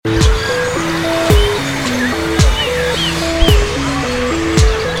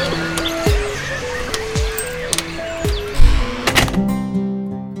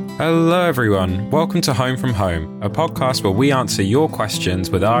everyone, welcome to Home from Home, a podcast where we answer your questions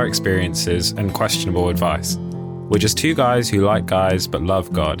with our experiences and questionable advice. We're just two guys who like guys but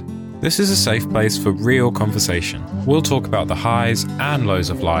love God. This is a safe place for real conversation. We'll talk about the highs and lows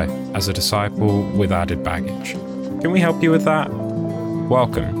of life as a disciple with added baggage. Can we help you with that?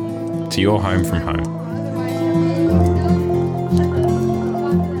 Welcome to your Home from Home.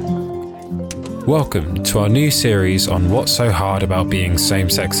 Welcome to our new series on what's so hard about being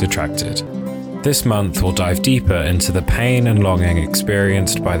same-sex attracted. This month we'll dive deeper into the pain and longing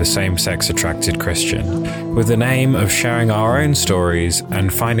experienced by the same-sex attracted Christian, with the aim of sharing our own stories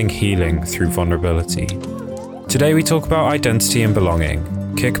and finding healing through vulnerability. Today we talk about identity and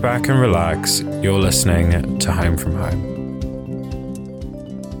belonging. Kick back and relax. You're listening to Home from Home.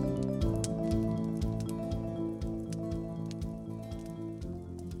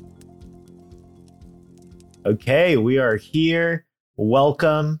 Okay, we are here.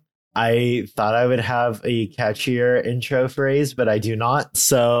 Welcome. I thought I would have a catchier intro phrase, but I do not.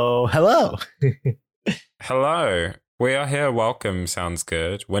 So, hello. Hello. We are here. Welcome sounds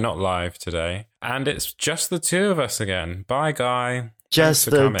good. We're not live today. And it's just the two of us again. Bye, Guy. Just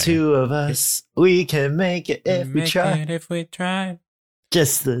the two of us. We can make it if we try. If we try.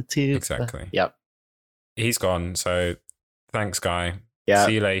 Just the two. Exactly. Yep. He's gone. So, thanks, Guy. Yeah.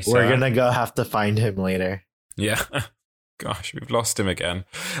 See you later. We're going to have to find him later. Yeah. Gosh, we've lost him again.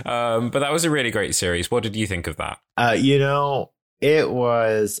 But that was a really great series. What did you think of that? It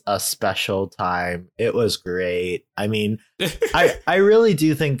was a special time. It was great. I mean, I really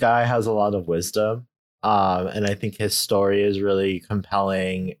do think Guy has a lot of wisdom. And I think his story is really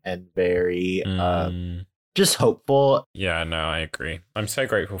compelling and very just hopeful. Yeah, no, I agree. I'm so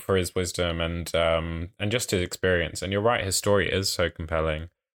grateful for his wisdom and just his experience. And you're right, his story is so compelling.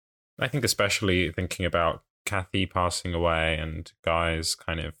 I think especially thinking about Kathy passing away and Guy's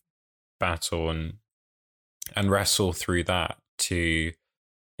kind of battle and wrestle through that it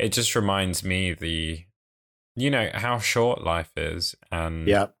just reminds me how short life is and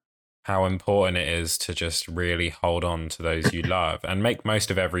how important it is to just really hold on to those you love and make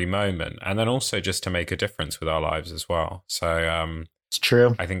most of every moment, and then also just to make a difference with our lives as well. So it's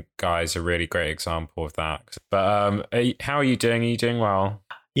true. I think Guy's a really great example of that. But how are you doing? Are you doing well?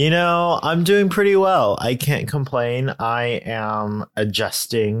 I'm doing pretty well. I can't complain. I am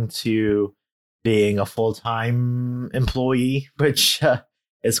adjusting to being a full-time employee, which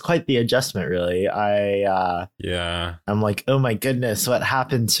is quite the adjustment, really. I'm like, oh my goodness, what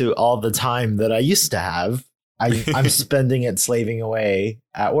happened to all the time that I used to have? I'm spending it slaving away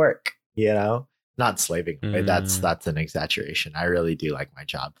at work, Not slaving away. That's an exaggeration. I really do like my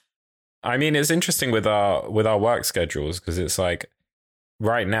job. I mean, it's interesting with our work schedules because it's like,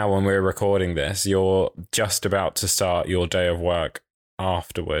 right now, when we're recording this, you're just about to start your day of work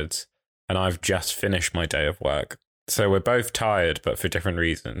afterwards, and I've just finished my day of work. So we're both tired, but for different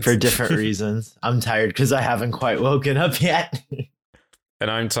reasons. For different reasons. I'm tired because I haven't quite woken up yet.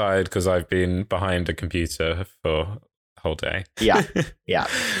 And I'm tired because I've been behind a computer for the whole day. Yeah.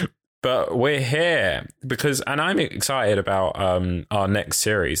 But we're here and I'm excited about our next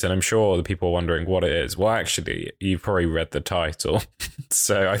series, and I'm sure the people are wondering what it is. Well, actually, you've probably read the title,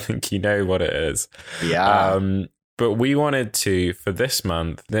 so I think you know what it is. Yeah. But we wanted to, for this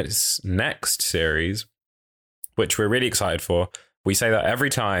month, this next series, which we're really excited for. We say that every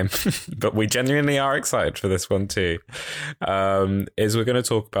time, but we genuinely are excited for this one too, is we're going to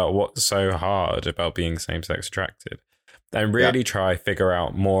talk about what's so hard about being same-sex attracted. And really try figure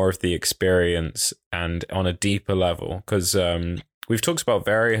out more of the experience and on a deeper level. Because we've talked about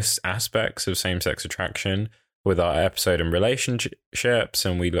various aspects of same-sex attraction with our episode on relationships,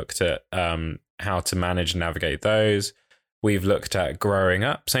 and we looked at how to manage and navigate those. We've looked at growing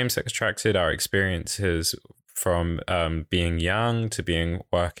up same-sex attracted, our experiences from being young to being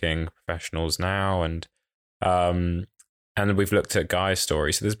working professionals now, and we've looked at Guy's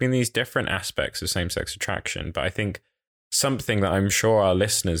story. So there's been these different aspects of same-sex attraction, but I think something that I'm sure our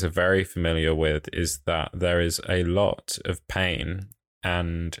listeners are very familiar with is that there is a lot of pain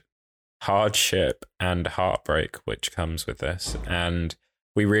and hardship and heartbreak which comes with this. And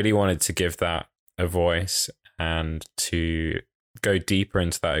we really wanted to give that a voice and to go deeper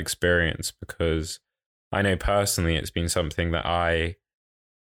into that experience, because I know personally it's been something that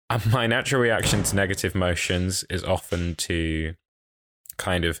my natural reaction to negative emotions is often to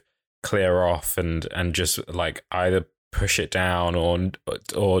kind of clear off and just like either push it down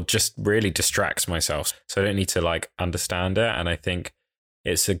or just really distracts myself, so I don't need to like understand it. And I think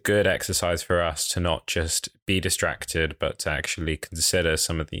it's a good exercise for us to not just be distracted, but to actually consider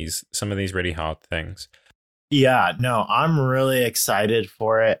some of these really hard things. Yeah, no, I'm really excited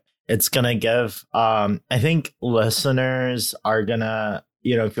for it. it's gonna give I think listeners are gonna,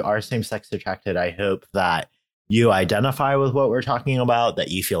 if you are same-sex attracted, I hope that you identify with what we're talking about,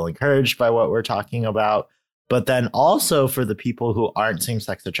 that you feel encouraged by what we're talking about. But then also for the people who aren't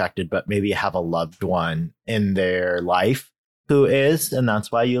same-sex attracted, but maybe have a loved one in their life who is, and that's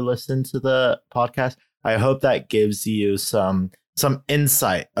why you listen to the podcast, I hope that gives you some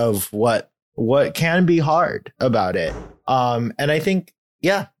insight of what can be hard about it. And I think,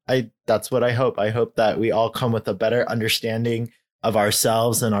 that's what I hope. I hope that we all come with a better understanding of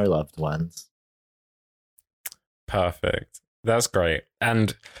ourselves and our loved ones. Perfect. That's great.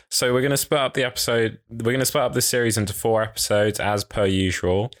 And so we're going to split up the episode. We're going to split up the series into 4 episodes as per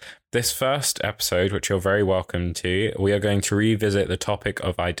usual. This first episode, which you're very welcome to, we are going to revisit the topic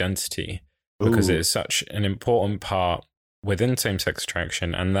of identity because it is such an important part within same-sex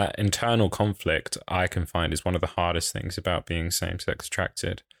attraction, and that internal conflict I can find is one of the hardest things about being same-sex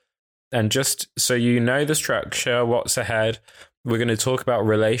attracted. And just so you know the structure, what's ahead, we're going to talk about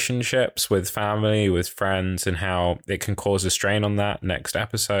relationships with family, with friends, and how it can cause a strain on that next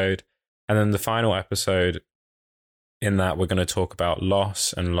episode. And then the final episode in that, we're going to talk about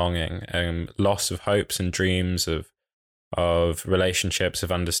loss and longing, loss of hopes and dreams, of relationships,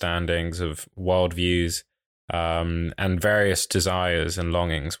 of understandings, of worldviews, and various desires and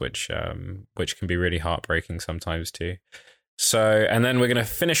longings, which can be really heartbreaking sometimes too. So, and then we're going to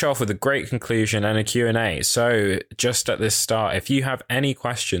finish off with a great conclusion and a Q&A. So just at this start, if you have any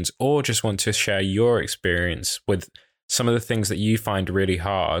questions or just want to share your experience with some of the things that you find really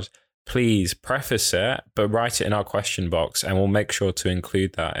hard, please preface it, but write it in our question box and we'll make sure to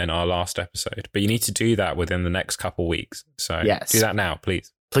include that in our last episode. But you need to do that within the next couple weeks. So do that now,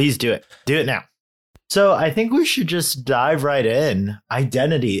 please. Please do it. Do it now. So I think we should just dive right in.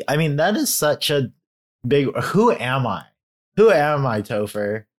 Identity. I mean, that is such a big... Who am I? Who am I,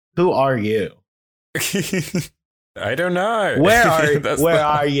 Topher? Who are you? I don't know. Where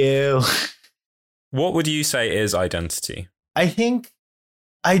are you? What would you say is identity? I think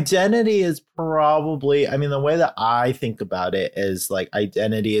identity is probably, I mean, the way that I think about it is like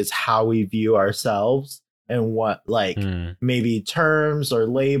identity is how we view ourselves and what maybe terms or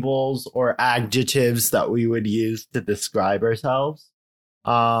labels or adjectives that we would use to describe ourselves.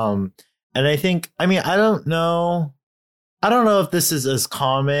 And I think, I mean, I don't know if this is as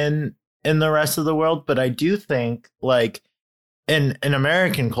common in the rest of the world, but I do think like in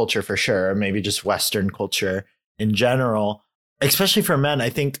American culture for sure, maybe just Western culture in general, especially for men, I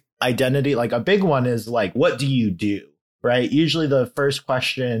think identity, like a big one is like, what do you do? Right? Usually the first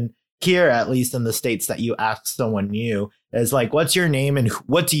question here, at least in the States, that you ask someone new is like, what's your name and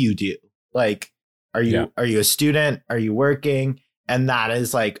what do you do? Like, are you a student? Are you working? And that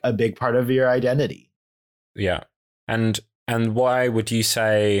is like a big part of your identity. Yeah. And why would you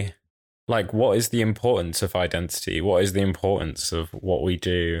say, like, what is the importance of identity? What is the importance of what we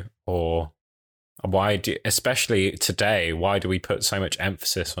do? Or especially today, why do we put so much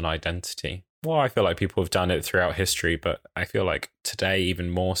emphasis on identity? Well, I feel like people have done it throughout history, but I feel like today even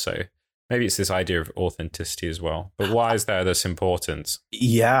more so. Maybe it's this idea of authenticity as well. But why is there this importance?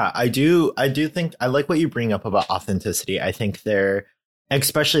 Yeah, I do think I like what you bring up about authenticity. I think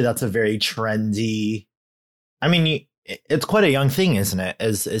especially that's a very trendy, I mean, it's quite a young thing, isn't it?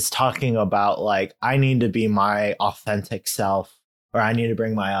 Is talking about like, I need to be my authentic self, or I need to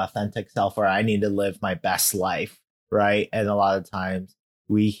bring my authentic self, or I need to live my best life, right? And a lot of times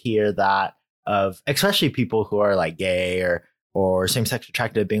we hear that of, especially people who are like gay or same-sex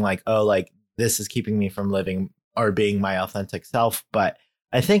attracted, being like, oh, like this is keeping me from living or being my authentic self. But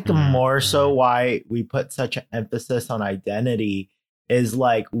I think more so why we put such an emphasis on identity is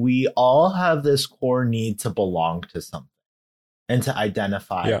like we all have this core need to belong to something and to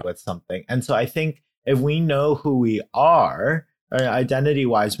identify with something. And so I think if we know who we are, identity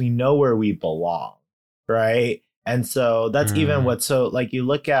wise, we know where we belong, right? And so that's even what, so like you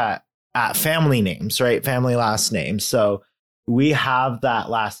look at family names, right? Family last names. So we have that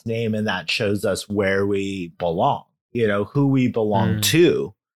last name and that shows us where we belong, who we belong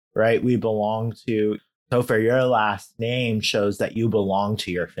to, right? We belong to, so for your last name shows that you belong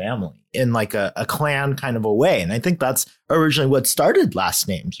to your family in like a clan kind of a way. And I think that's originally what started last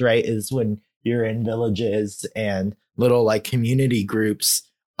names, right? Is when you're in villages and little like community groups,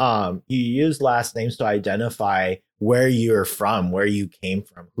 you use last names to identify where you're from, where you came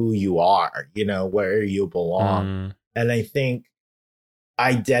from, who you are, where you belong. And I think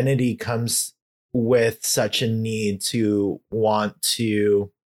identity comes with such a need to want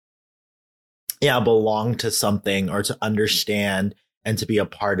to belong to something or to understand and to be a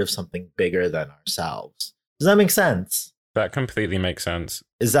part of something bigger than ourselves. Does that make sense? That completely makes sense.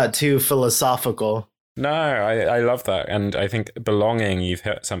 Is that too philosophical? No, I love that. And I think belonging, you've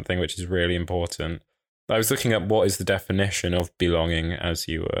hit something which is really important. I was looking up what is the definition of belonging as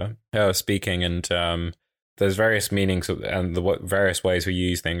you were speaking, and there's various meanings and various ways we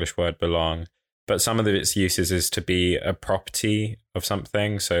use the English word belong. But some of its uses is to be a property of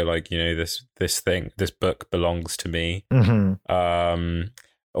something. So, like, this book belongs to me. Mm-hmm.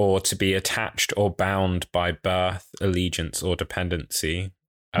 Or to be attached or bound by birth, allegiance, or dependency.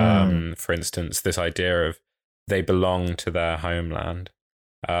 For instance, this idea of they belong to their homeland.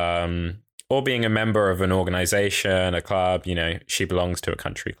 Or being a member of an organization, a club, she belongs to a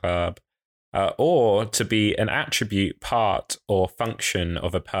country club. Or to be an attribute, part, or function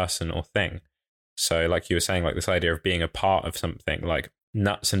of a person or thing. So like you were saying, like this idea of being a part of something, like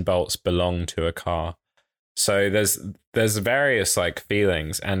nuts and bolts belong to a car. So there's various like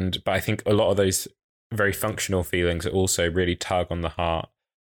feelings, but I think a lot of those very functional feelings also really tug on the heart.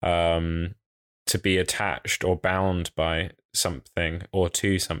 To be attached or bound by something or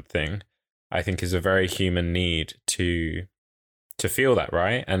to something, I think is a very human need to feel that,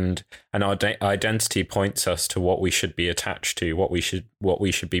 right? And our identity points us to what we should be attached to, what we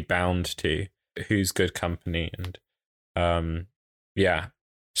should be bound to, who's good company, and yeah.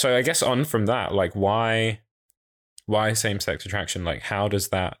 So I guess on from that, like why same-sex attraction? Like how does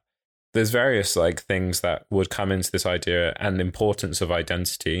that? There's various like things that would come into this idea and the importance of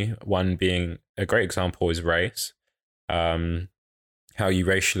identity. One being a great example is race. How you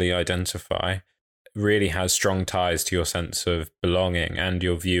racially identify really has strong ties to your sense of belonging and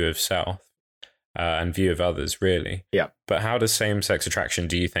your view of self and view of others, really. Yeah. But how does same-sex attraction,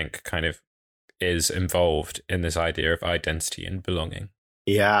 do you think, kind of is involved in this idea of identity and belonging?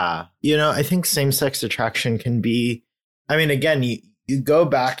 Yeah. I think same-sex attraction can be, I mean, again, you go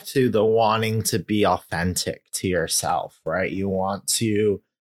back to the wanting to be authentic to yourself, right? You want to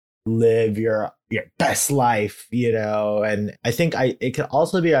live your best life, and I think it could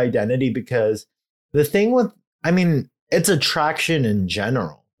also be identity, because the thing with, I mean, it's attraction in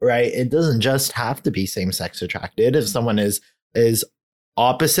general, right? It doesn't just have to be same-sex attracted. If someone is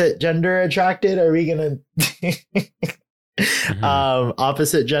opposite gender attracted, are we gonna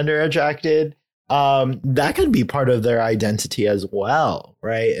opposite gender attracted? That can be part of their identity as well,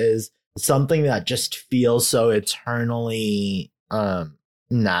 right? Is something that just feels so eternally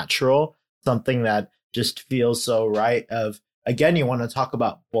natural, something that just feels so right. Again, you want to talk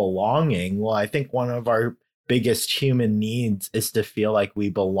about belonging. Well, I think one of our biggest human needs is to feel like we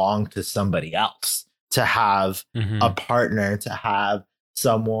belong to somebody else, to have a partner, to have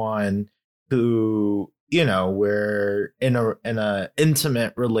someone who, we're in a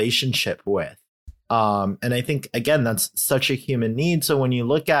intimate relationship with. And I think, again, that's such a human need. So when you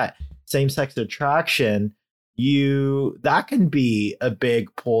look at same-sex attraction, that can be a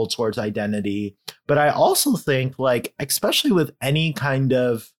big pull towards identity. But I also think, like, especially with any kind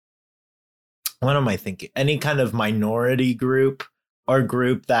of, what am I thinking? Any kind of minority group or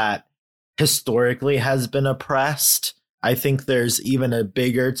group that historically has been oppressed, I think there's even a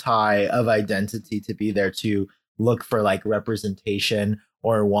bigger tie of identity to be there, to look for like representation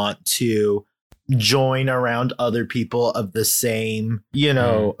or want to join around other people of the same,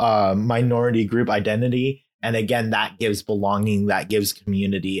 minority group identity. And again, that gives belonging, that gives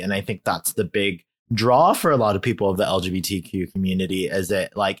community. And I think that's the big draw for a lot of people of the LGBTQ community, is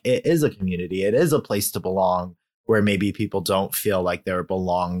it is a community. It is a place to belong where maybe people don't feel like they were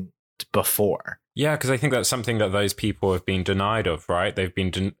belonged before. Yeah, because I think that's something that those people have been denied of, right? They've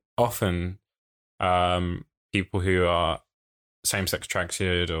been often people who are same-sex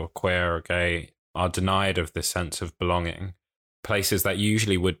attracted or queer or gay are denied of this sense of belonging. Places that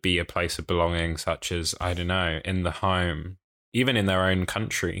usually would be a place of belonging, such as, I don't know, in the home, even in their own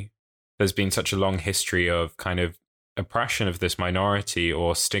country. There's been such a long history of kind of oppression of this minority,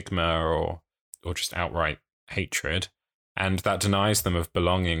 or stigma, or just outright hatred. And that denies them of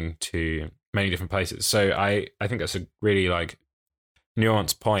belonging to many different places. So I think that's a really like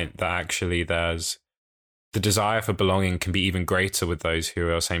nuanced point, that actually there's the desire for belonging can be even greater with those who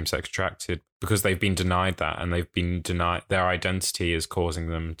are same-sex attracted, because they've been denied that, and they've been denied, their identity is causing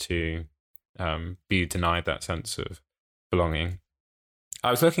them to be denied that sense of belonging.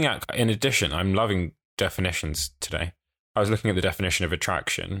 I was looking at, in addition, I'm loving definitions today. I was looking at the definition of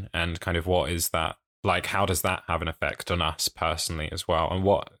attraction and kind of what is that, like, how does that have an effect on us personally as well? And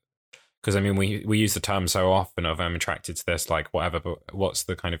because I mean, we use the term so often of I'm attracted to this, like whatever, but what's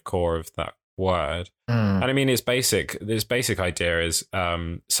the kind of core of that word? And I mean, this basic idea is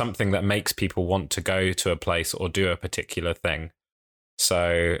something that makes people want to go to a place or do a particular thing.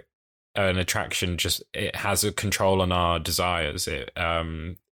 So an attraction just it has a control on our desires.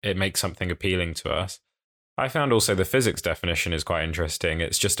 It makes something appealing to us. I found also the physics definition is quite interesting.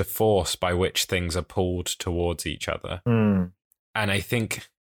 It's just a force by which things are pulled towards each other. Mm. And I think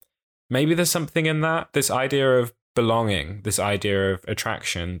maybe there's something in that. This idea of belonging, this idea of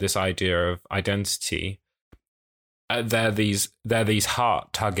attraction, this idea of identity. They're these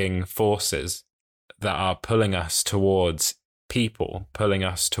heart-tugging forces that are pulling us towards people, pulling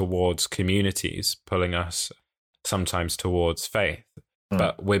us towards communities, pulling us sometimes towards faith.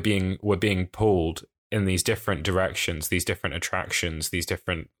 But we're being pulled in these different directions, these different attractions, these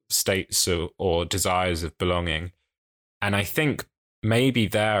different states or desires of belonging. And I think maybe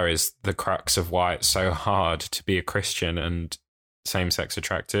there is the crux of why it's so hard to be a Christian and same-sex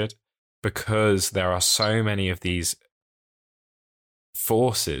attracted, because there are so many of these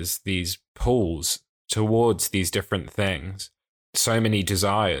forces, these pulls towards these different things, so many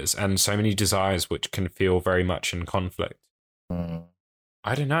desires which can feel very much in conflict.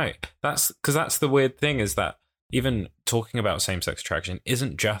 I don't know. That's the weird thing, is that even talking about same-sex attraction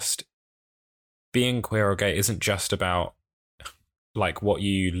isn't just being queer or gay, isn't just about like what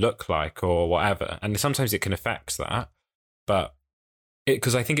you look like or whatever. And sometimes it can affect that, but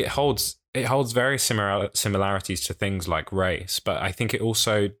because I think it holds very similarities to things like race, but I think it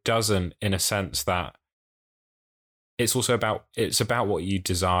also doesn't, in a sense that it's about what you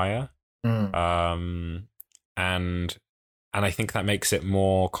desire. And I think that makes it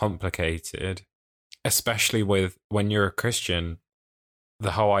more complicated, especially when you're a Christian.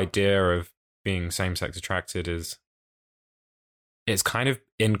 The whole idea of being same-sex attracted it's kind of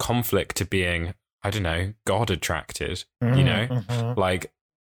in conflict to being, I don't know, God attracted, you know? Like,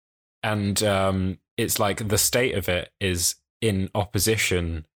 and it's like the state of it is in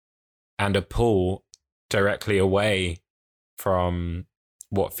opposition and a pull directly away from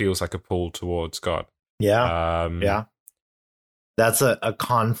what feels like a pull towards God. Yeah. Yeah. That's a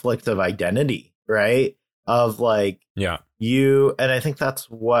conflict of identity, right? Of like, yeah, you, and I think that's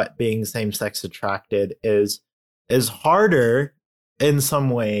what being same-sex attracted is harder in some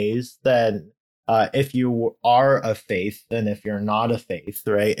ways than if you are a faith than if you're not a faith,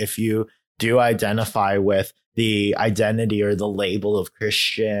 right? If you do identify with the identity or the label of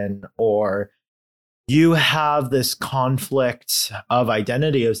Christian, or you have this conflict of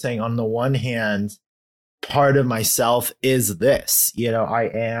identity of saying, on the one hand, part of myself is this, you know, I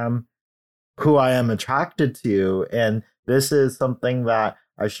am who I am attracted to. And this is something that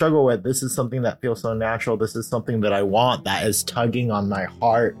I struggle with. This is something that feels so natural. This is something that I want, that is tugging on my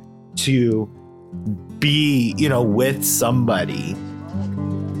heart to be, you know, with somebody.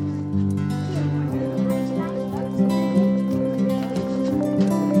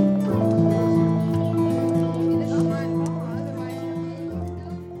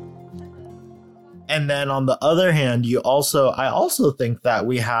 And then on the other hand, I also think that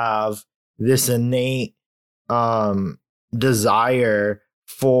we have this innate desire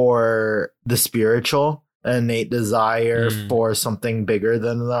for the spiritual, an innate desire for something bigger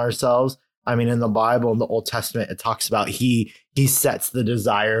than ourselves. I mean, in the Bible, in the Old Testament, it talks about he sets the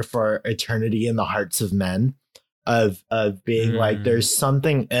desire for eternity in the hearts of men, of being like, there's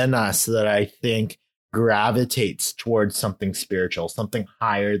something in us that I think gravitates towards something spiritual, something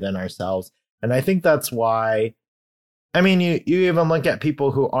higher than ourselves. And I think that's why, I mean, you even look at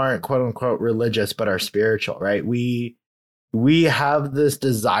people who aren't quote unquote religious, but are spiritual, right? We have this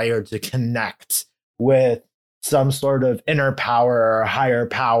desire to connect with some sort of inner power or higher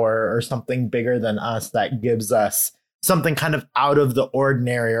power or something bigger than us that gives us something kind of out of the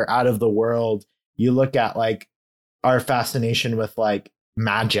ordinary or out of the world. You look at like our fascination with like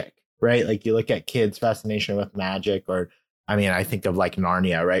magic, right? Like you look at kids' fascination with magic, or I mean, I think of like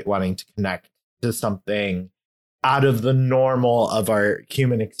Narnia, right? Wanting to connect to something out of the normal of our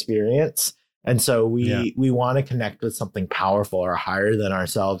human experience. And so we want to connect with something powerful or higher than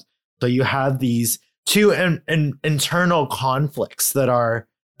ourselves. So you have these two internal conflicts that are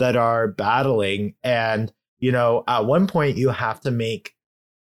battling. And, you know, at one point you have to make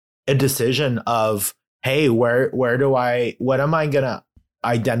a decision of, hey, what am I going to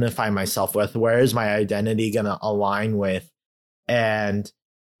identify myself with? Where is my identity going to align with? And,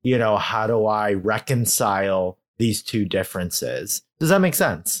 you know, how do I reconcile these two differences? Does that make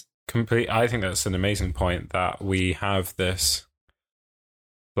sense? I think that's an amazing point, that we have this,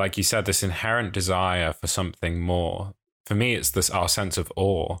 like you said, this inherent desire for something more. For me, it's our sense of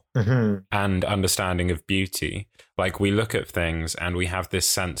awe and understanding of beauty. Like we look at things and we have this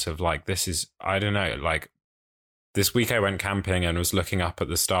sense of like, this is, I don't know, like this week I went camping and was looking up at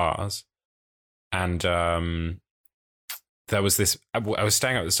the stars, and there was this, I was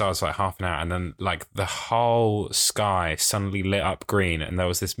staying up at the stars for like half an hour, and then like the whole sky suddenly lit up green, and there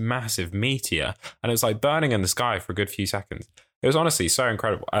was this massive meteor, and it was like burning in the sky for a good few seconds. It was honestly so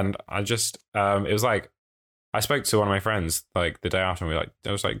incredible. And I just, it was like, I spoke to one of my friends like the day after, and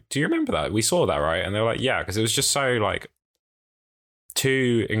I was like, do you remember that? We saw that, right? And they were like, yeah, because it was just so like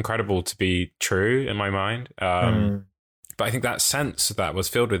too incredible to be true in my mind. But I think that sense that was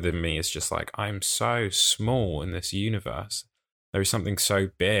filled within me is just like, I'm so small in this universe. There is something so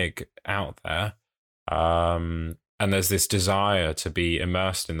big out there. And there's this desire to be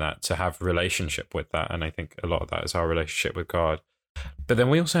immersed in that, to have relationship with that. And I think a lot of that is our relationship with God. But then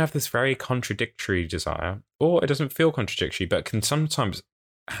we also have this very contradictory desire, or it doesn't feel contradictory, but can sometimes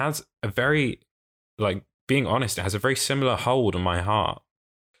has a very, like, being honest, it has a very similar hold on my heart,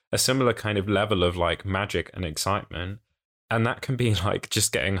 a similar kind of level of like magic and excitement. And that can be like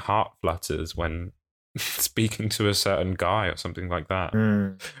just getting heart flutters when speaking to a certain guy or something like that.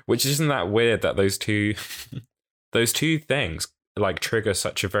 Which isn't that weird that those two things like trigger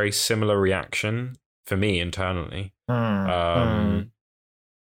such a very similar reaction for me internally.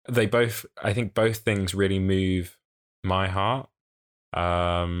 They both, I think both things really move my heart.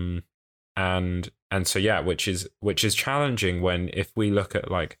 And so yeah, which is challenging when, if we look at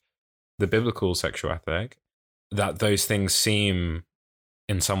like the biblical sexual ethic, that those things seem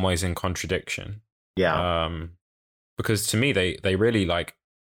in some ways in contradiction. Yeah. Because to me, they really like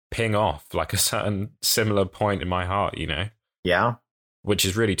ping off like a certain similar point in my heart, you know? Yeah. Which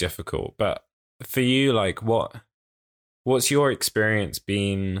is really difficult. But for you, like what's your experience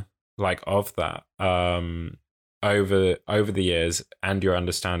been like of that over the years, and your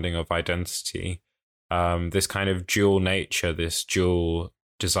understanding of identity? This kind of dual nature, this dual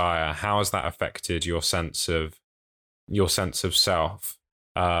desire, how has that affected your sense of self,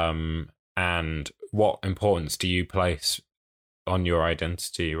 and what importance do you place on your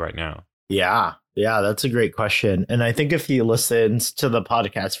identity right now? Yeah, that's a great question. And I think if you listened to the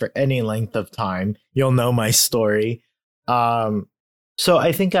podcast for any length of time, you'll know my story. So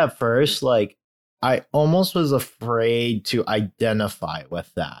I think at first, like, I almost was afraid to identify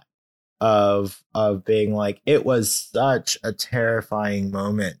with that, of being like, it was such a terrifying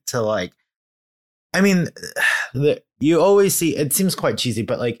moment to like, I mean, you always see, it seems quite cheesy,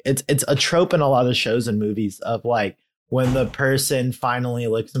 but like it's a trope in a lot of shows and movies of like when the person finally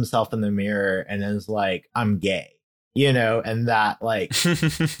looks himself in the mirror and is like, I'm gay, you know, and that like,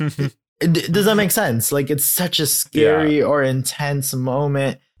 does that make sense? Like, it's such a scary or intense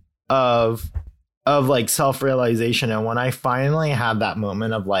moment of like self-realization. And when I finally had that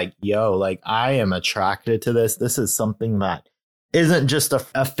moment of like, yo, like I am attracted to this. This is something that isn't just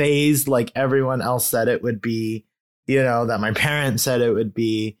a phase like everyone else said it would be, you know, that my parents said it would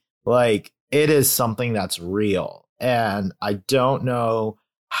be. Like, it is something that's real. And I don't know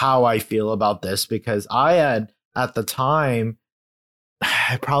how I feel about this, because I had, at the time,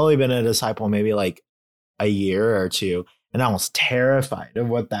 I'd probably been a disciple maybe like a year or two, and I was terrified of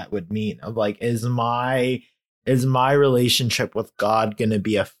what that would mean. Of like, is my relationship with God going to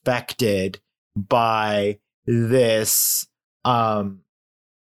be affected by this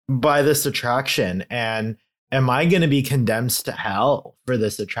attraction? And am I going to be condemned to hell for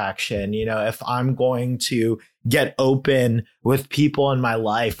this attraction? You know, if I'm going to get open with people in my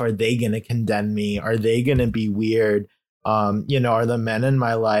life, are they going to condemn me? Are they going to be weird? You know, are the men in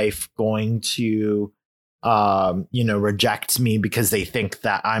my life going to, you know, reject me because they think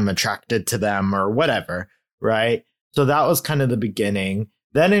that I'm attracted to them or whatever? Right. So that was kind of the beginning.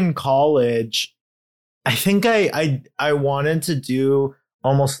 Then in college, I think I wanted to do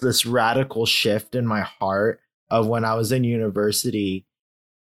almost this radical shift in my heart of when I was in university.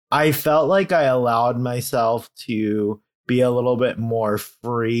 I felt like I allowed myself to be a little bit more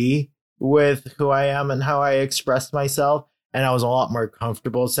free with who I am and how I express myself. And I was a lot more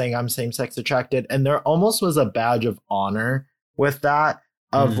comfortable saying I'm same-sex attracted. And there almost was a badge of honor with that,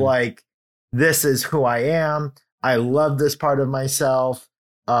 of like, this is who I am. I love this part of myself.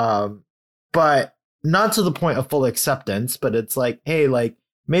 But not to the point of full acceptance, but it's like, hey, like,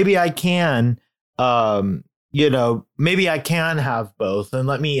 maybe I can, you know, maybe I can have both, and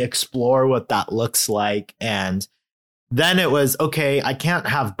let me explore what that looks like. And then it was, okay, I can't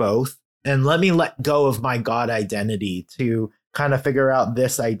have both, and let me let go of my God identity to kind of figure out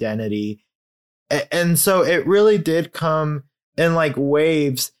this identity. And so it really did come in like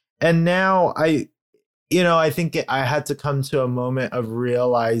waves. And now I think I had to come to a moment of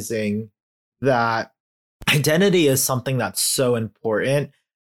realizing that identity is something that's so important,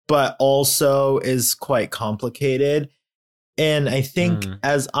 but also is quite complicated. And I think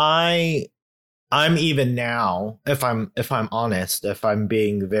as I I'm even now, if I'm honest, if I'm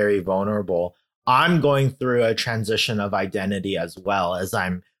being very vulnerable, I'm going through a transition of identity as well as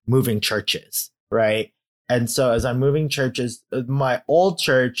I'm moving churches, right? And so as I'm moving churches, my old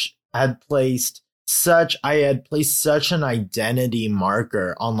church I had placed such an identity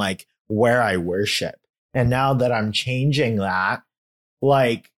marker on like where I worship. And now that I'm changing that,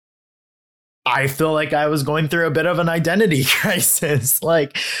 like I feel like I was going through a bit of an identity crisis.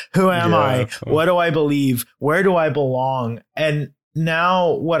 Like, who am I? What do I believe? Where do I belong? And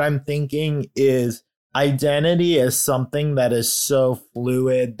now what I'm thinking is identity is something that is so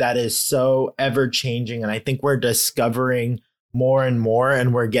fluid, that is so ever changing. And I think we're discovering more and more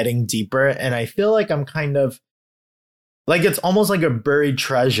and we're getting deeper. And I feel like I'm kind of like, it's almost like a buried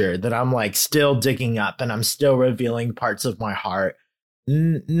treasure that I'm like still digging up and I'm still revealing parts of my heart.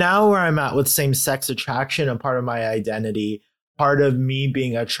 Now where I'm at with same-sex attraction, a part of my identity, part of me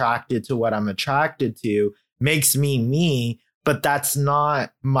being attracted to what I'm attracted to makes me, but that's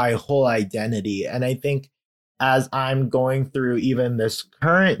not my whole identity. And I think as I'm going through even this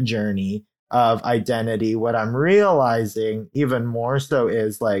current journey of identity, what I'm realizing even more so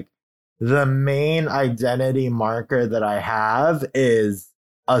is like the main identity marker that I have is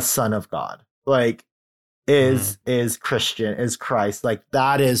a son of God. Like, is Christian, is Christ. Like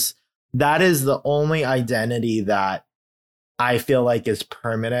that is the only identity that I feel like is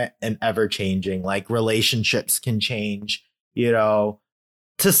permanent and ever changing. Like relationships can change, you know,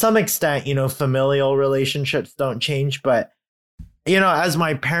 to some extent, you know, familial relationships don't change, but you know, as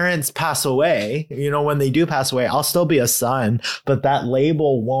my parents pass away, you know, when they do pass away, I'll still be a son, but that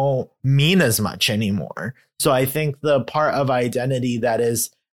label won't mean as much anymore. So I think the part of identity that is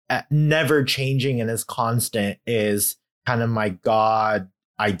never changing and is constant is kind of my God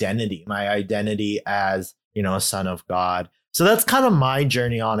identity, my identity as, you know, a son of God. So that's kind of my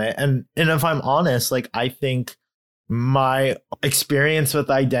journey on it. And if I'm honest, like I think my experience with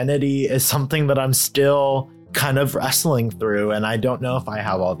identity is something that I'm still kind of wrestling through, and I don't know if I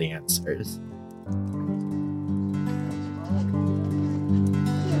have all the answers.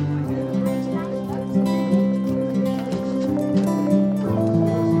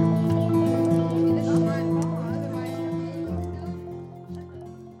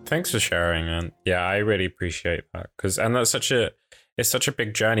 Thanks for sharing, and yeah, I really appreciate that and that's it's such a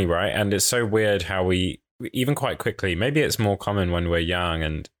big journey, right? And it's so weird how we even quite quickly, maybe it's more common when we're young,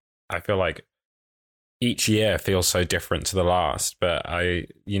 and I feel like each year feels so different to the last. But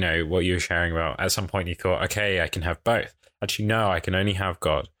you know, what you were sharing about, at some point you thought, okay, I can have both. Actually, no, I can only have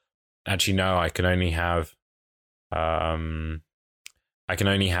God. Actually, no, I can only have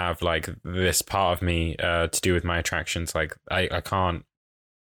like this part of me to do with my attractions. Like I can't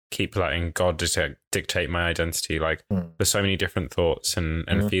keep letting God dictate my identity. Like there's so many different thoughts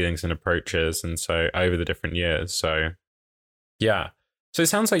and feelings and approaches, and so over the different years. So yeah. So it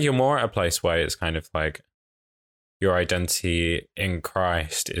sounds like you're more at a place where it's kind of like your identity in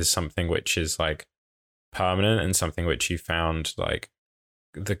Christ is something which is like permanent and something which you found like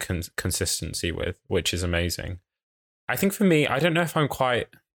the consistency with, which is amazing. I think for me, I don't know if I'm quite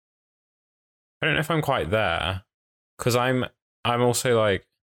there, because I'm also like,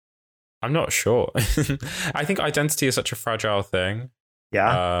 I'm not sure. I think identity is such a fragile thing.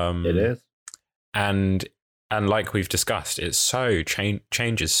 Yeah, it is. And like we've discussed, it's so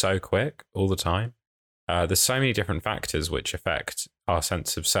changes so quick all the time. There's so many different factors which affect our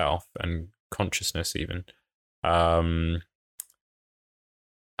sense of self and consciousness even. I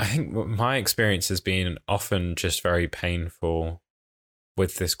think my experience has been often just very painful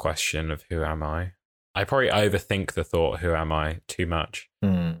with this question of who am I? I probably overthink the thought, who am I, too much.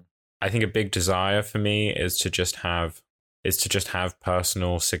 I think a big desire for me is to just have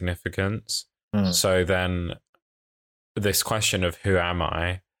personal significance. So then this question of who am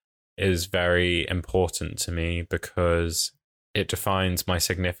I is very important to me because it defines my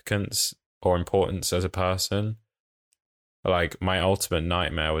significance or importance as a person. Like my ultimate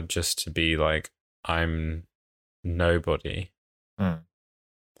nightmare would just to be like, I'm nobody.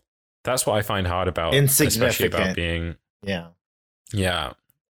 That's what I find hard about, especially about being, yeah.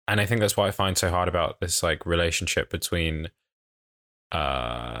 And I think that's what I find so hard about this like relationship between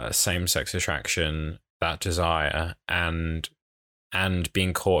same-sex attraction, that desire, and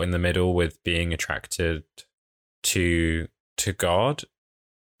being caught in the middle with being attracted to God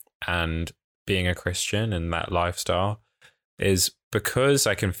and being a Christian and that lifestyle, is because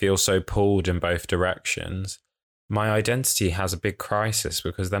I can feel so pulled in both directions. My identity has a big crisis,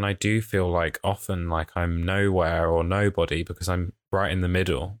 because then I do feel like often like I'm nowhere or nobody because I'm right in the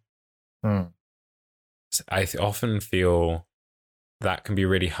middle. I often feel that can be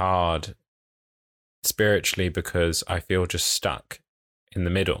really hard spiritually because I feel just stuck in the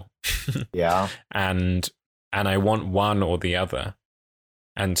middle. Yeah. And I want one or the other.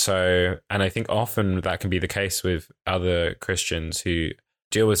 And I think often that can be the case with other Christians who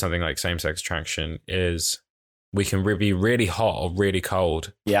deal with something like same-sex attraction, is we can be really hot or really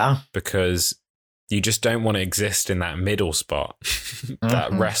cold. Yeah. Because you just don't want to exist in that middle spot,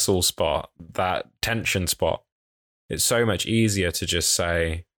 that wrestle spot, that tension spot. It's so much easier to just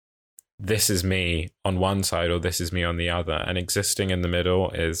say, this is me on one side or this is me on the other. And existing in the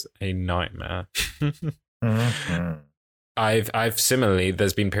middle is a nightmare. I've similarly,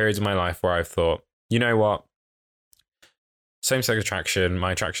 there's been periods in my life where I've thought, you know what? Same-sex attraction,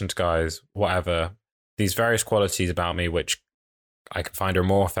 my attraction to guys, whatever, these various qualities about me which I can find are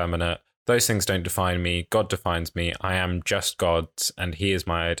more effeminate, those things don't define me. God defines me. I am just God's and he is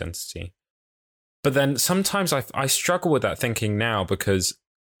my identity. But then sometimes I struggle with that thinking now, because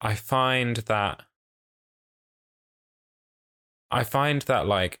I find that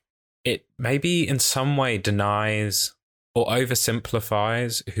like it maybe in some way denies or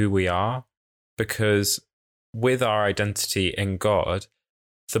oversimplifies who we are, because with our identity in God,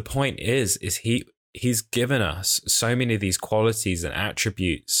 the point is he's given us so many of these qualities and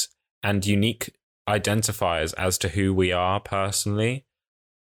attributes and unique identifiers as to who we are personally.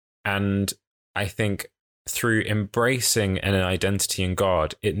 And I think through embracing an identity in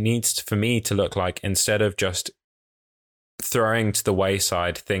God, it needs for me to look like, instead of just throwing to the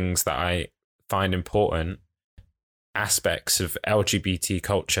wayside things that I find important, aspects of LGBT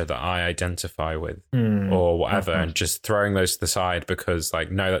culture that I identify with or whatever, and just throwing those to the side because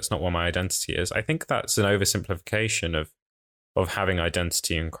like, no, that's not what my identity is. I think that's an oversimplification of having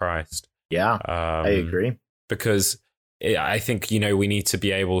identity in Christ. Yeah, I agree. Because I think, we need to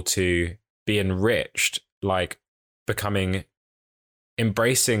be able to be enriched, like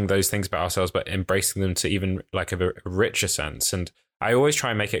embracing those things about ourselves, but embracing them to even like a richer sense. And I always try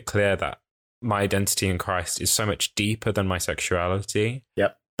and make it clear that my identity in Christ is so much deeper than my sexuality.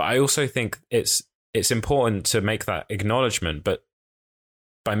 Yep. But I also think it's important to make that acknowledgement. But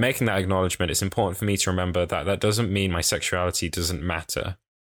by making that acknowledgement, it's important for me to remember that that doesn't mean my sexuality doesn't matter.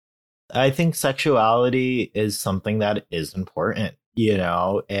 I think sexuality is something that is important,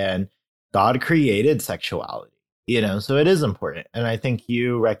 and God created sexuality, so it is important. And I think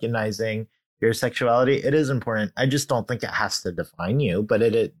you recognizing your sexuality, it is important. I just don't think it has to define you, but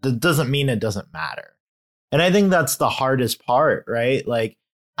it doesn't mean it doesn't matter. And I think that's the hardest part, right? Like,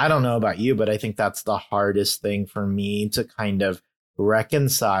 I don't know about you, but I think that's the hardest thing for me to kind of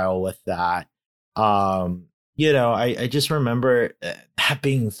reconcile with that. I just remember that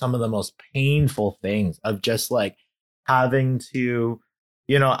being some of the most painful things of just like having to,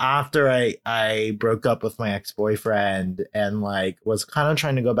 after I broke up with my ex-boyfriend and like was kind of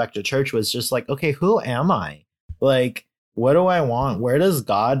trying to go back to church, was just like, okay, who am I? Like, what do I want? Where does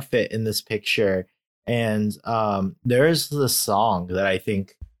God fit in this picture? And there's this song that I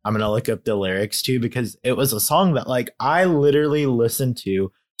think I'm going to look up the lyrics to, because it was a song that like I literally listened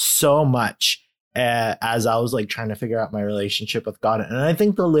to so much as I was like trying to figure out my relationship with God. And I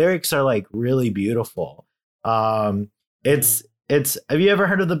think the lyrics are like really beautiful. It's have you ever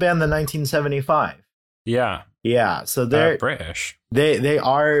heard of the band The 1975? Yeah. Yeah. So they're British. They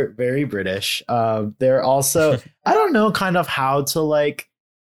are very British. They're also, I don't know kind of how to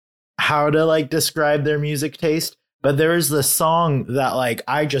describe their music taste, but there is this song that like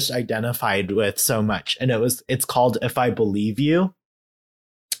I just identified with so much, and it's called If I Believe You.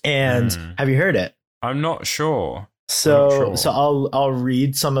 And have you heard it? I'm not sure. So I'll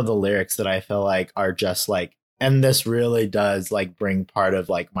read some of the lyrics that I feel like are just like, and this really does like bring part of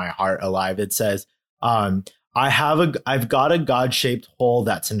like my heart alive. It says, I've got a God-shaped hole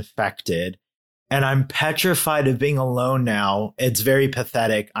that's infected, and I'm petrified of being alone now. It's very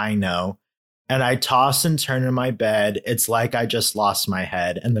pathetic, I know. And I toss and turn in my bed. It's like I just lost my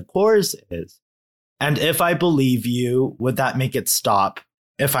head. And the chorus is, and if I believe you, would that make it stop?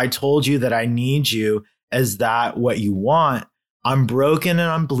 If I told you that I need you, is that what you want? I'm broken and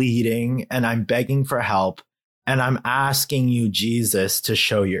I'm bleeding and I'm begging for help. And I'm asking you, Jesus, to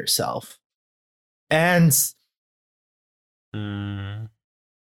show yourself. And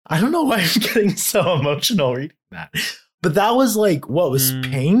I don't know why I'm getting so emotional reading that. But that was like what was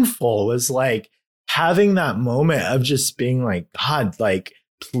painful, was like having that moment of just being like, God, like,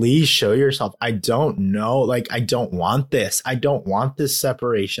 please show yourself. I don't know. Like, I don't want this. I don't want this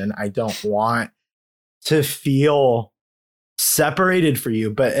separation. I don't want to feel separated for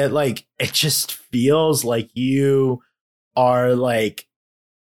you. But it just feels like you are like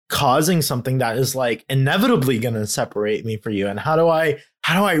causing something that is like inevitably going to separate me from you. And how do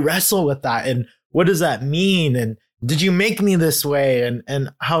I wrestle with that? And what does that mean? And did you make me this way?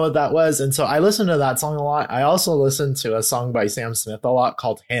 And how that was. And so I listened to that song a lot. I also listened to a song by Sam Smith a lot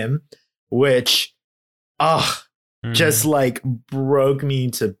called Him, which just like broke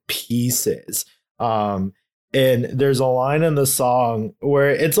me to pieces. And there's a line in the song where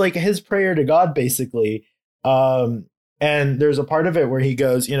it's like his prayer to God, basically. And there's a part of it where he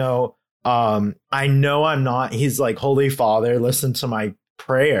goes, I know I'm not, he's like, Holy Father, listen to my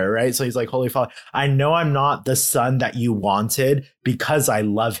prayer, right? So he's like, Holy Father, I know I'm not the son that you wanted because I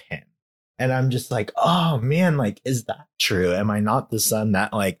love him. And I'm just like, oh man, like, is that true? Am I not the son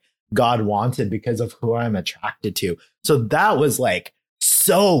that like God wanted because of who I'm attracted to? So that was like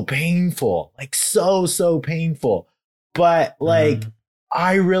so painful, like so painful. But like,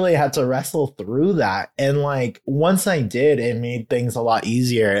 I really had to wrestle through that. And like, once I did, it made things a lot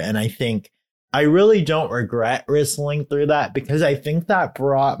easier. And I think I really don't regret wrestling through that, because I think that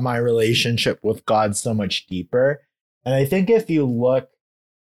brought my relationship with God so much deeper. And I think if you look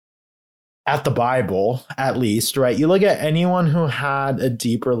at the Bible, at least, right, you look at anyone who had a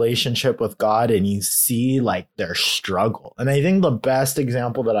deep relationship with God and you see like their struggle. And I think the best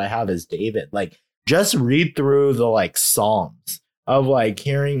example that I have is David. Like, just read through the like Psalms of like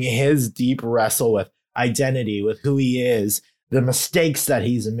hearing his deep wrestle with identity, with who he is, the mistakes that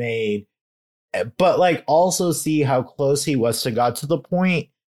he's made, but like also see how close he was to God, to the point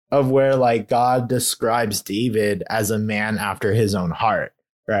of where like God describes David as a man after his own heart,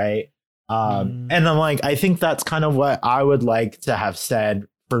 right? And I'm like, I think that's kind of what I would like to have said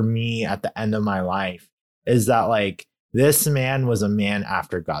for me at the end of my life, is that like this man was a man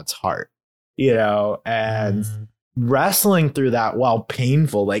after God's heart, and wrestling through that, while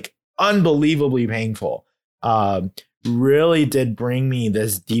painful, like unbelievably painful, really did bring me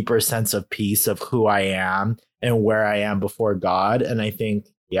this deeper sense of peace of who I am and where I am before God. And I think,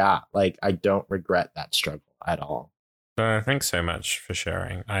 like I don't regret that struggle at all. Thanks so much for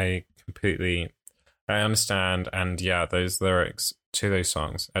sharing. I understand. And those lyrics to those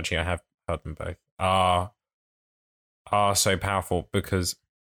songs, actually I have heard them both, are so powerful, because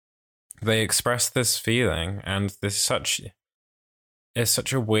they express this feeling, and it's such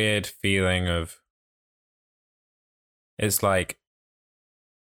a weird feeling of, it's like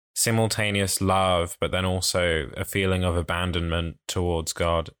simultaneous love, but then also a feeling of abandonment towards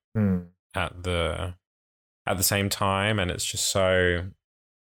God at the same time. And it's just so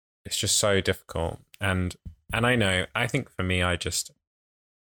difficult. And I think for me,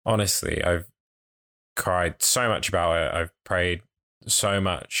 honestly, I've cried so much about it. I've prayed so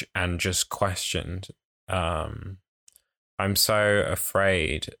much and just questioned. I'm so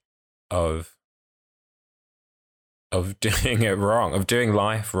afraid of doing it wrong, of doing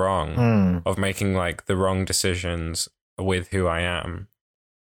life wrong, of making like the wrong decisions with who I am.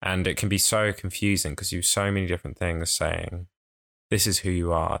 And it can be so confusing, because you have so many different things saying, this is who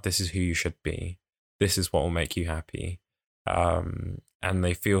you are, this is who you should be, this is what will make you happy. And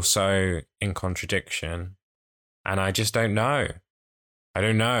they feel so in contradiction. And I just don't know. I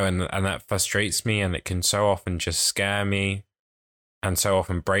don't know. And that frustrates me, and it can so often just scare me and so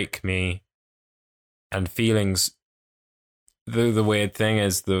often break me. And feelings, the weird thing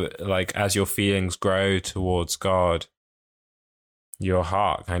is, as your feelings grow towards God, your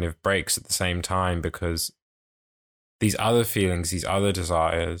heart kind of breaks at the same time, because these other feelings, these other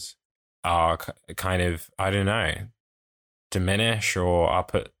desires are kind of, I don't know, diminish or are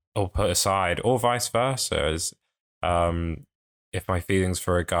put aside, or vice versa. As if my feelings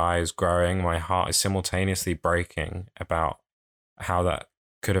for a guy is growing, my heart is simultaneously breaking about how that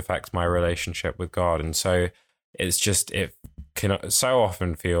could affect my relationship with God. And so it's just, it can so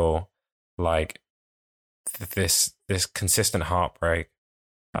often feel like this consistent heartbreak.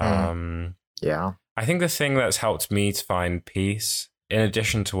 I think the thing that's helped me to find peace, in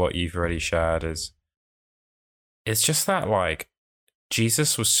addition to what you've already shared, is it's just that like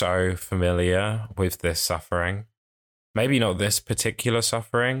Jesus was so familiar with this suffering. Maybe not this particular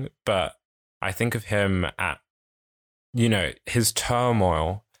suffering, but I think of him at, his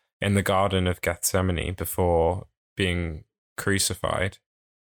turmoil in the Garden of Gethsemane before being crucified.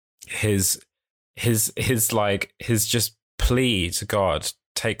 His just plea to God,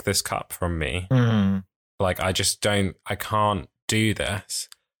 take this cup from me. Like, I can't do this.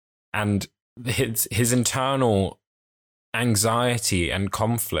 And his internal anxiety and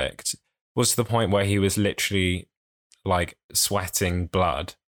conflict was to the point where he was literally like sweating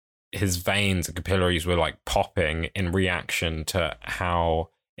blood. His veins and capillaries were like popping in reaction to how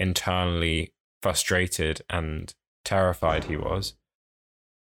internally frustrated and terrified he was.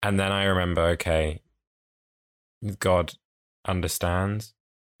 And then I remember, okay, God understands.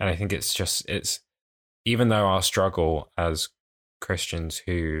 And I think it's even though our struggle as Christians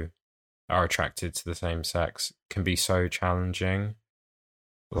who are attracted to the same sex can be so challenging,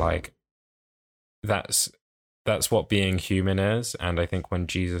 like that's what being human is. And I think when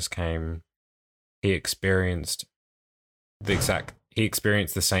Jesus came, he experienced the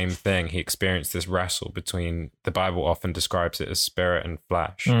same thing. He experienced this wrestle between, the Bible often describes it as spirit and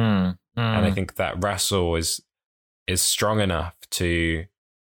flesh. And I think that wrestle is strong enough to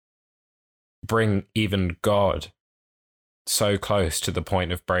bring even God so close to the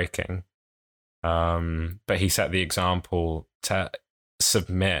point of breaking. But he set the example to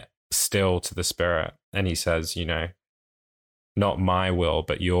submit still to the Spirit. And he says, not my will,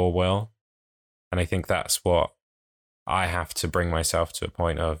 but your will. And I think that's what I have to bring myself to a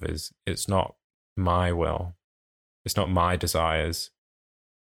point of, is it's not my will. It's not my desires.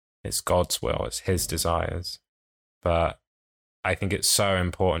 It's God's will. It's his desires. But I think it's so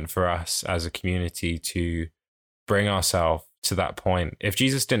important for us as a community to bring ourselves to that point. If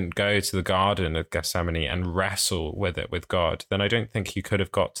Jesus didn't go to the Garden of Gethsemane and wrestle with it with God, then I don't think he could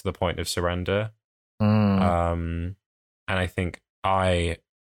have got to the point of surrender. And I think I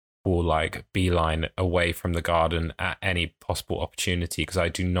will beeline away from the garden at any possible opportunity, because I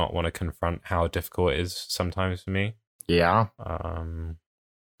do not want to confront how difficult it is sometimes for me. Yeah.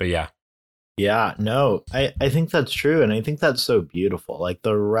 But yeah. Yeah, no, I think that's true. And I think that's so beautiful. Like,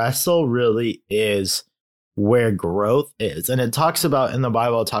 the wrestle really is where growth is. And it talks about, in the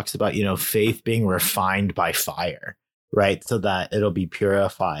Bible, it talks about, faith being refined by fire, right? So that it'll be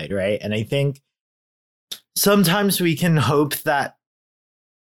purified, right? And I think sometimes we can hope that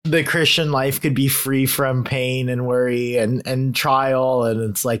the Christian life could be free from pain and worry and trial. And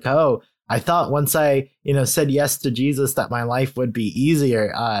it's like, oh, I thought once I, said yes to Jesus that my life would be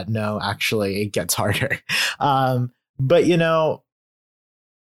easier. No, actually, it gets harder. But,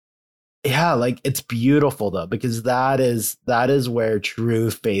 yeah, it's beautiful, though, because that is where true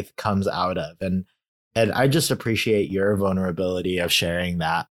faith comes out of. And I just appreciate your vulnerability of sharing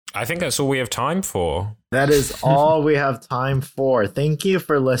that. I think that's all we have time for. That is all we have time for. Thank you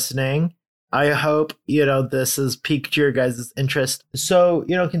for listening. I hope, this has piqued your guys' interest. So,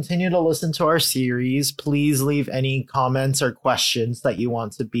 continue to listen to our series. Please leave any comments or questions that you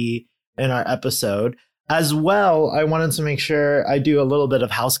want to be in our episode. As well, I wanted to make sure I do a little bit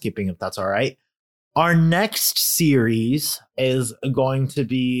of housekeeping, if that's all right. Our next series is going to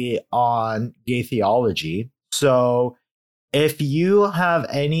be on gay theology. So if you have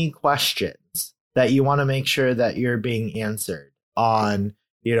any questions that you want to make sure that you're being answered on,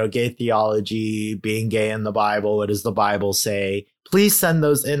 gay theology, being gay in the Bible, what does the Bible say? Please send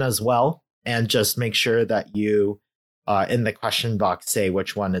those in as well. And just make sure that you, in the question box, say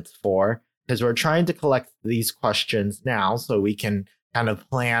which one it's for. Because we're trying to collect these questions now so we can kind of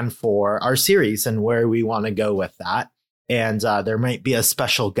plan for our series and where we want to go with that. And there might be a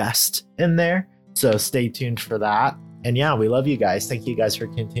special guest in there. So stay tuned for that. And yeah, we love you guys. Thank you guys for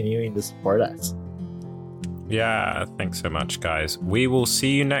continuing to support us. Yeah, thanks so much, guys. We will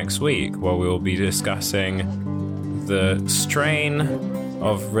see you next week, where we will be discussing the strain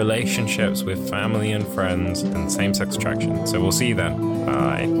of relationships with family and friends and same-sex attraction. So we'll see you then.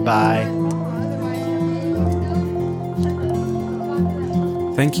 Bye. Bye.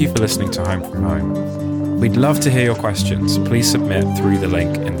 Thank you for listening to Home from Home. We'd love to hear your questions. Please submit through the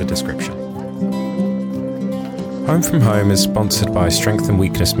link in the description. Home from Home is sponsored by Strength and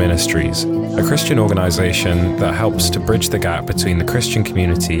Weakness Ministries, a Christian organisation that helps to bridge the gap between the Christian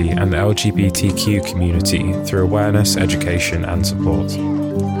community and the LGBTQ community through awareness, education and support.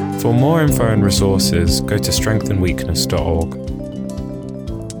 For more info and resources, go to strengthandweakness.org.